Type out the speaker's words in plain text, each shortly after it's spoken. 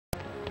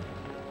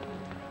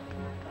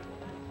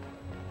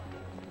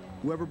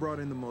Whoever brought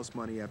in the most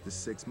money after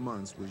 6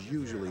 months was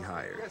usually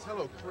hired. Yes,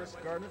 hello, Chris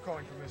Gardner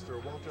calling for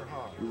Mr. Walter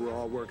Hahn. We were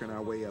all working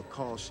our way up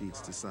call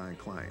sheets to sign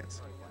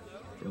clients.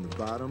 From the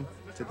bottom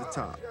to the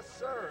top. Yes,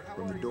 sir. How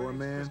From are the you? My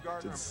name's doorman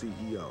Chris to the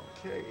Gardner. CEO.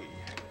 Okay.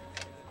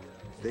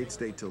 They'd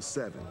stay till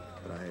 7,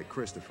 but I had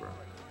Christopher.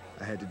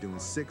 I had to do in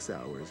 6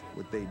 hours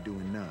what they'd do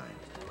in 9.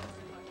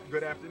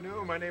 Good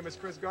afternoon. My name is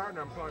Chris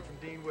Gardner. I'm calling from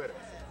Dean Witter.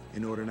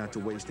 In order not to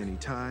waste any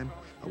time,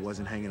 I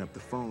wasn't hanging up the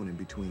phone in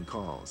between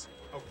calls.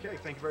 Okay,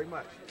 thank you very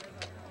much.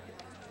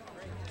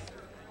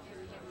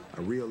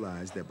 I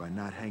realized that by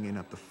not hanging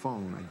up the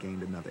phone, I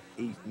gained another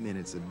 8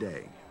 minutes a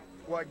day.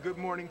 Why, good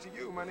morning to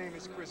you. My name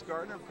is Chris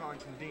Gardner. I'm calling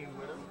from Dean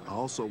Witter. I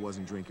also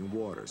wasn't drinking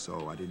water,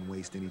 so I didn't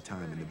waste any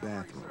time in the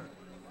bathroom.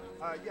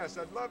 Yes,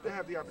 I'd love to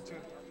have the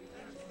opportunity.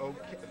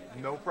 Okay,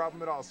 no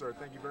problem at all, sir.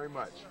 Thank you very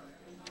much.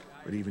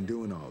 But even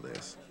doing all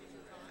this,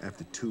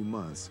 after 2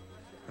 months,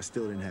 I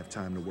still didn't have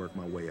time to work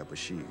my way up a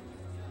sheet.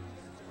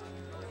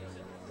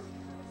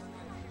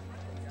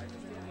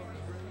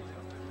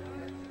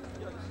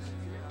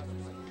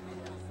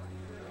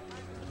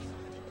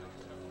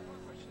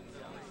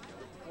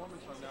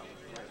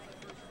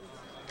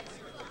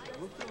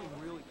 We're feeling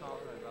really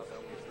confident about that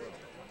one as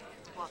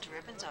well. Walter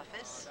Ribbon's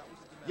office.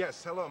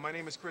 Yes, hello. My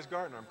name is Chris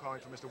Gardner. I'm calling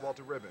for Mr.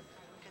 Walter Ribbon.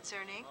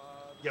 Concerning?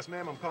 Yes,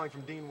 ma'am. I'm calling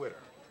from Dean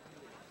Witter.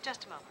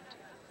 Just a moment.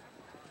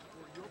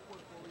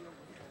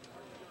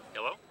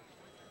 Hello?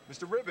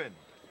 Mr. Ribbon.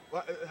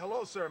 Well,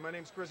 hello, sir. My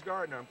name's Chris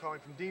Gardner. I'm calling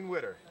from Dean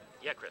Witter.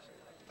 Yeah, Chris.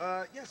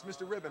 Yes,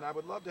 Mr. Ribbon, I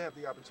would love to have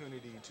the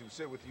opportunity to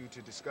sit with you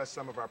to discuss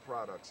some of our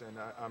products, and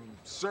I'm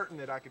certain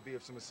that I could be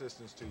of some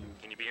assistance to you.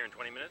 Can you be here in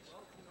 20 minutes?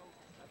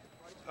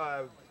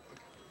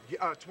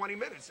 20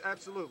 minutes,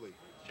 absolutely.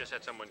 Just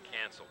had someone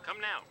cancel. Come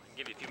now. I can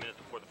give you a few minutes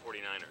before the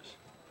 49ers.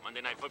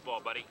 Monday Night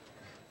Football, buddy.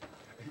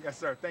 Yes,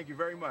 sir. Thank you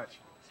very much.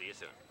 See you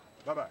soon.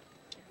 Bye-bye.